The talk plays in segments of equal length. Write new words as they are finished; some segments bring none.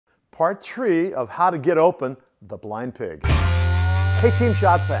part 3 of how to get open the blind pig. Hey Team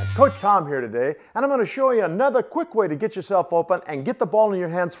Shot Science, Coach Tom here today, and I'm going to show you another quick way to get yourself open and get the ball in your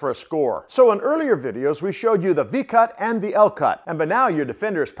hands for a score. So in earlier videos, we showed you the V-cut and the L-cut, and by now your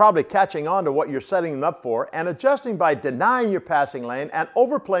defender is probably catching on to what you're setting them up for and adjusting by denying your passing lane and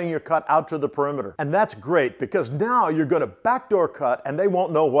overplaying your cut out to the perimeter. And that's great because now you're going to backdoor cut and they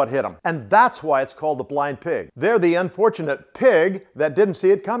won't know what hit them. And that's why it's called the blind pig. They're the unfortunate pig that didn't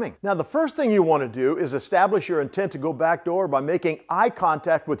see it coming. Now the first thing you want to do is establish your intent to go backdoor by making eye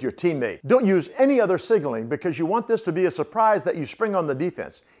contact with your teammate. Don't use any other signaling because you want this to be a surprise that you spring on the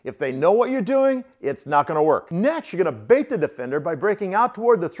defense. If they know what you're doing, it's not going to work. Next, you're going to bait the defender by breaking out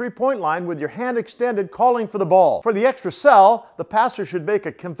toward the three-point line with your hand extended, calling for the ball. For the extra sell, the passer should make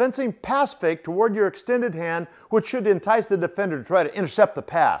a convincing pass fake toward your extended hand, which should entice the defender to try to intercept the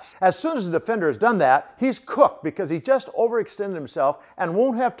pass. As soon as the defender has done that, he's cooked because he just overextended himself and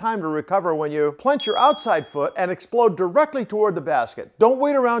won't have time to recover when you plant your outside foot and explode directly toward the basket. Don't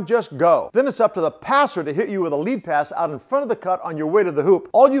wait around, just go. Then it's up to the passer to hit you with a lead pass out in front of the cut on your way to the hoop.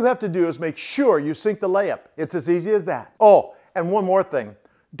 All you have to do is make sure you sink the layup. It's as easy as that. Oh, and one more thing.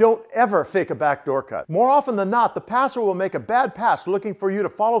 Don't ever fake a backdoor cut. More often than not, the passer will make a bad pass looking for you to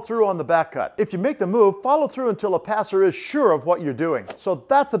follow through on the back cut. If you make the move, follow through until the passer is sure of what you're doing. So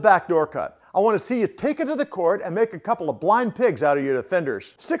that's the backdoor cut. I want to see you take it to the court and make a couple of blind pigs out of your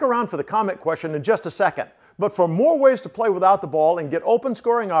defenders. Stick around for the comment question in just a second. But for more ways to play without the ball and get open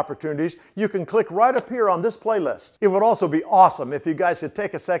scoring opportunities, you can click right up here on this playlist. It would also be awesome if you guys could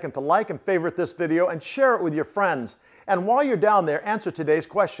take a second to like and favorite this video and share it with your friends. And while you're down there, answer today's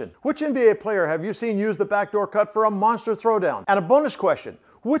question. Which NBA player have you seen use the backdoor cut for a monster throwdown? And a bonus question.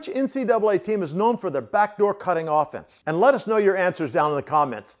 Which NCAA team is known for their backdoor cutting offense? And let us know your answers down in the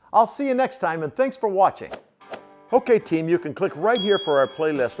comments. I'll see you next time, and thanks for watching. Okay team, you can click right here for our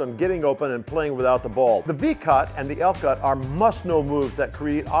playlist on getting open and playing without the ball. The V-cut and the L-cut are must-know moves that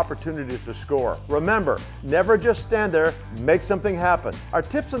create opportunities to score. Remember, never just stand there, make something happen. Our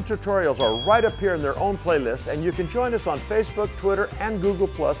tips and tutorials are right up here in their own playlist, and you can join us on Facebook, Twitter, and Google+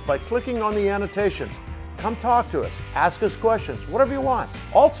 by clicking on the annotations. Come talk to us, ask us questions, whatever you want.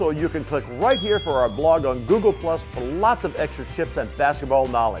 Also, you can click right here for our blog on Google+ for lots of extra tips and basketball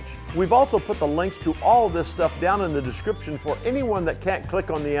knowledge. We've also put the links to all of this stuff down in the description for anyone that can't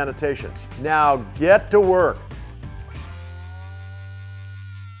click on the annotations. Now get to work.